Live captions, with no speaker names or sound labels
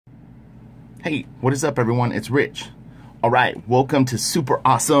Hey, what is up everyone? It's Rich. Alright, welcome to super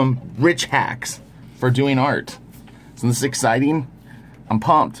awesome Rich hacks for doing art. Isn't this exciting? I'm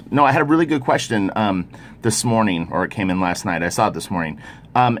pumped. No, I had a really good question this morning, or it came in last night. I saw it this morning.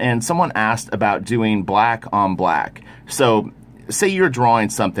 And someone asked about doing black on black. So, say you're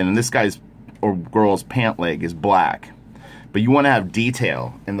drawing something and this guy's or girl's pant leg is black, but you want to have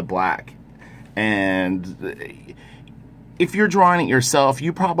detail in the black. And if you're drawing it yourself,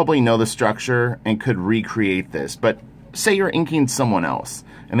 you probably know the structure and could recreate this. But say you're inking someone else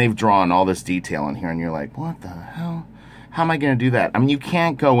and they've drawn all this detail in here and you're like, what the hell? How am I going to do that? I mean, you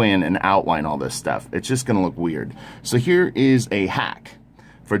can't go in and outline all this stuff. It's just going to look weird. So here is a hack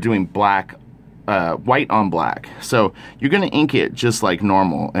for doing black, white on black. So you're going to ink it just like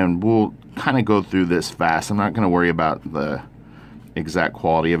normal, and we'll kind of go through this fast. I'm not going to worry about the exact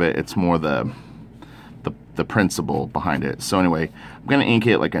quality of it. It's more the principle behind it. So anyway, I'm going to ink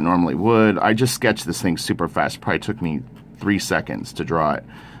it like I normally would. I just sketched this thing super fast. Probably took me 3 seconds to draw it.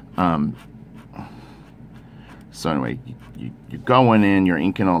 So anyway, you're going in, you're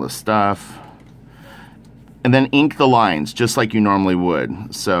inking all the stuff, and then ink the lines just like you normally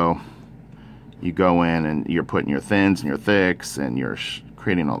would. So you go in and you're putting your thins and your thicks, and you're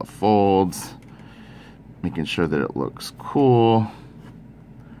creating all the folds, making sure that it looks cool.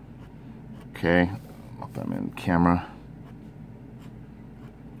 Okay, I'll put them in camera.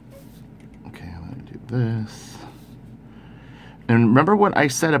 Okay, let me do this. And remember what I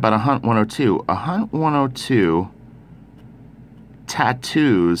said about a Hunt 102. A Hunt 102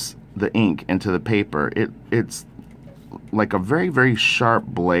 tattoos the ink into the paper. It's like a very, very sharp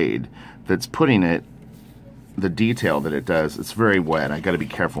blade that's putting it, the detail that it does. It's very wet. I got to be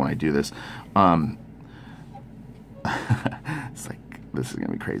careful when I do this. It's like, this is going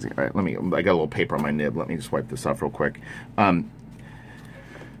to be crazy. All right, I got a little paper on my nib. Let me just wipe this off real quick.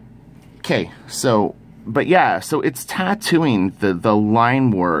 Okay, so... But yeah, so it's tattooing the line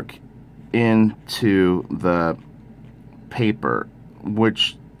work into the paper,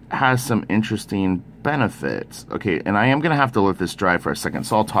 which has some interesting benefits. Okay, and I am going to have to let this dry for a second,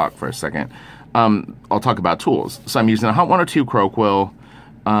 so I'll talk for a second. I'll talk about tools. So I'm using a Hunt 102 quill.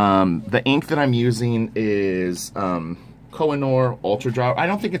 The ink that I'm using is Kohinoor Ultra Draw. I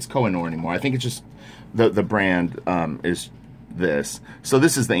don't think it's Kohinoor anymore. I think it's just the brand is this. So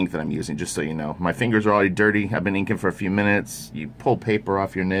this is the ink that I'm using, just so you know. My fingers are already dirty. I've been inking for a few minutes. You pull paper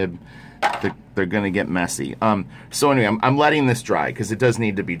off your nib, they're gonna get messy. So anyway, I'm letting this dry because it does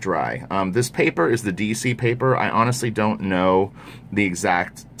need to be dry. This paper is the DC paper. I honestly don't know the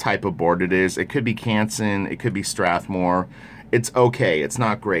exact type of board it is. It could be Canson, it could be Strathmore. It's okay, it's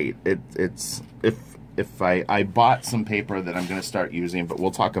not great. It's if I bought some paper that I'm gonna start using, but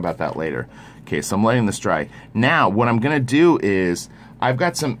we'll talk about that later. Okay, so I'm letting this dry. Now, what I'm gonna do is, I've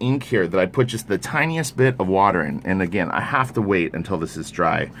got some ink here that I put just the tiniest bit of water in, and again, I have to wait until this is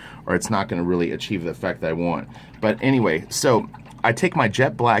dry, or it's not gonna really achieve the effect that I want. But anyway, so I take my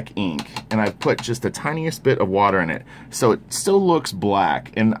jet black ink, and I've put just the tiniest bit of water in it, so it still looks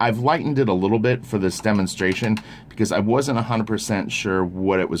black, and I've lightened it a little bit for this demonstration, because I wasn't 100% sure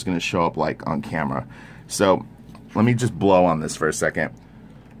what it was gonna show up like on camera. So, let me just blow on this for a second.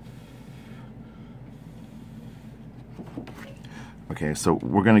 Okay, so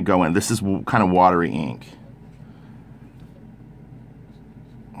we're going to go in. This is kind of watery ink.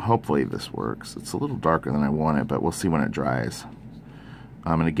 Hopefully this works. It's a little darker than I want it, but we'll see when it dries.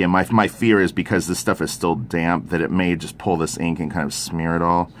 And again, my fear is because this stuff is still damp that it may just pull this ink and kind of smear it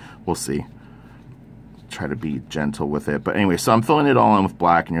all. We'll see. Try to be gentle with it. But anyway, so I'm filling it all in with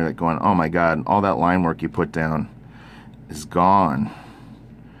black, and you're like going, oh my god, all that line work you put down is gone.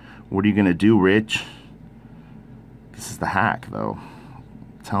 What are you going to do, Rich? This is the hack, though.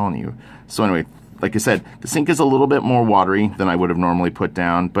 I'm telling you. So anyway, like I said, this ink is a little bit more watery than I would have normally put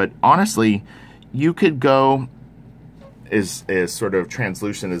down, but honestly, you could go as sort of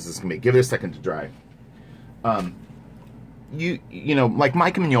translucent as this can be. Give it a second to dry. You know, like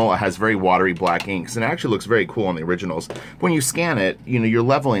Micron Mignola has very watery black inks, and it actually looks very cool on the originals. When you scan it, you know, you're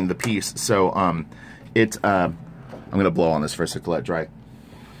leveling the piece, so I'm gonna blow on this for a sec to let it dry.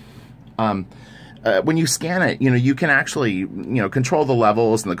 When you scan it, you know, you can actually, you know, control the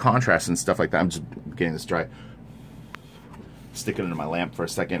levels and the contrast and stuff like that. I'm just getting this dry. Stick it into my lamp for a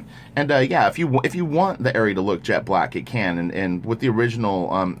second. And yeah, if you want the area to look jet black, it can. And with the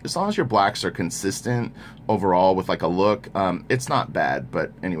original, as long as your blacks are consistent overall with like a look, it's not bad.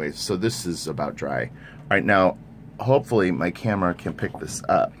 But anyway, so this is about dry. All right, now hopefully my camera can pick this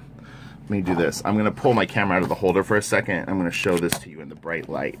up. Let me do this. I'm gonna pull my camera out of the holder for a second. I'm gonna show this to you in the bright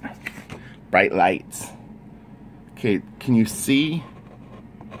light. Bright lights. Okay, can you see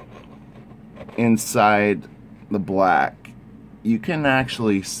inside the black, you can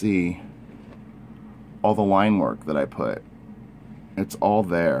actually see all the line work that I put. It's all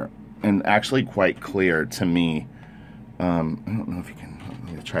there, and actually quite clear to me. I don't know if you can,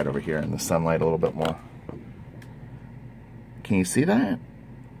 let me try it over here in the sunlight a little bit more. Can you see that?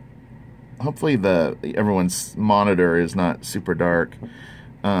 Hopefully everyone's monitor is not super dark.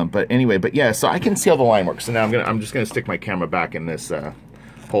 But anyway, but yeah, so I can see all the line work. So now I'm just gonna stick my camera back in this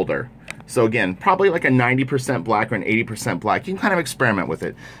holder. So again, probably like a 90% black or an 80% black. You can kind of experiment with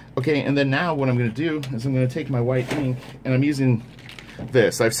it. Okay, and then now what I'm gonna do is I'm gonna take my white ink, and I'm using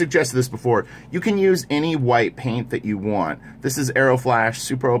this. I've suggested this before. You can use any white paint that you want. This is Aeroflash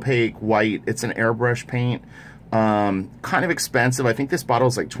Super Opaque White. It's an airbrush paint. Kind of expensive. I think this bottle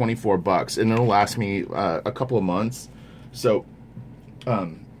is like 24 bucks, and it'll last me a couple of months. So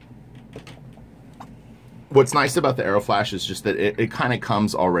what's nice about the Aeroflash is just that it kind of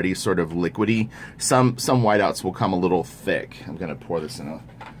comes already sort of liquidy. Some whiteouts will come a little thick. I'm gonna pour this in a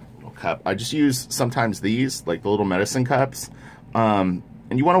little cup. I just use sometimes these, like the little medicine cups, and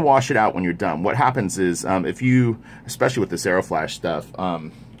you want to wash it out when you're done. What happens is if you, especially with this Aeroflash stuff,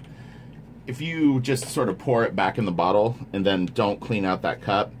 if you just sort of pour it back in the bottle and then don't clean out that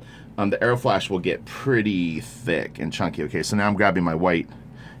cup, the Aeroflash will get pretty thick and chunky. Okay, so now I'm grabbing my white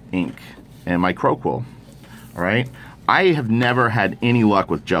ink and my quill. All right, I have never had any luck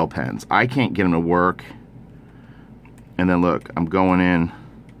with gel pens. I can't get them to work. And then look, I'm going in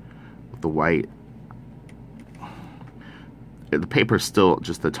with the white. The paper's still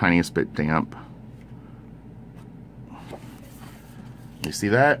just the tiniest bit damp. You see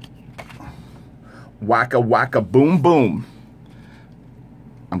that? Wacka wacka boom boom.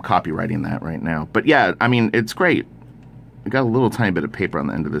 I'm copywriting that right now. But yeah, I mean, it's great. I got a little tiny bit of paper on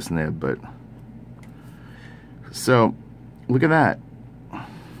the end of this nib, but so look at that.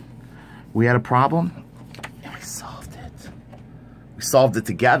 We had a problem and we solved it. We solved it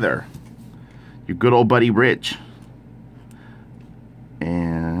together. Your good old buddy Rich.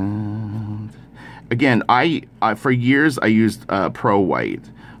 And again, I for years I used Pro White.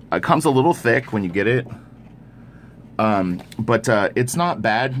 It comes a little thick when you get it, but it's not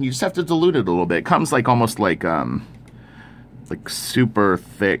bad. You just have to dilute it a little bit. It comes like almost like super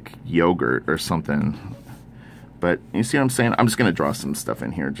thick yogurt or something. But you see what I'm saying? I'm just gonna draw some stuff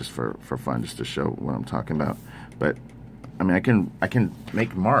in here just for fun, just to show what I'm talking about. But I mean, I can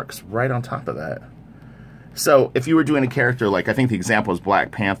make marks right on top of that. So if you were doing a character like, I think the example is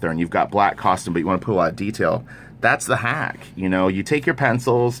Black Panther, and you've got black costume, but you want to put a lot of detail, that's the hack. You know, you take your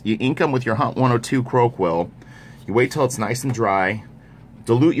pencils, you ink them with your Hunt 102 quill, you wait till it's nice and dry,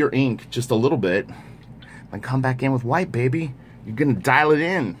 dilute your ink just a little bit, then come back in with white, baby. You're gonna dial it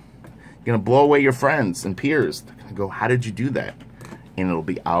in. You're gonna blow away your friends and peers. They're gonna go, how did you do that? And it'll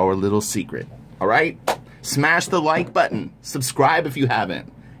be our little secret. All right? Smash the like button. Subscribe if you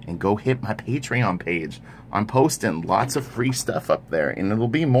haven't. And go hit my Patreon page. I'm posting lots of free stuff up there, and it'll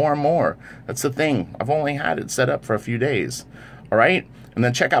be more and more. That's the thing. I've only had it set up for a few days. All right? And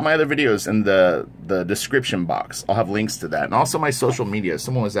then check out my other videos in the description box. I'll have links to that. And also my social media.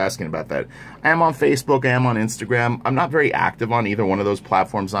 Someone was asking about that. I am on Facebook. I am on Instagram. I'm not very active on either one of those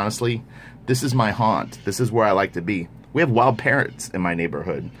platforms, honestly. This is my haunt. This is where I like to be. We have wild parrots in my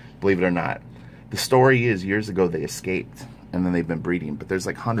neighborhood, believe it or not. The story is years ago they escaped, and then they've been breeding. But there's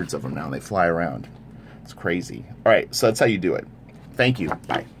like hundreds of them now, and they fly around. It's crazy. All right, so that's how you do it. Thank you.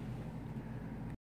 Bye.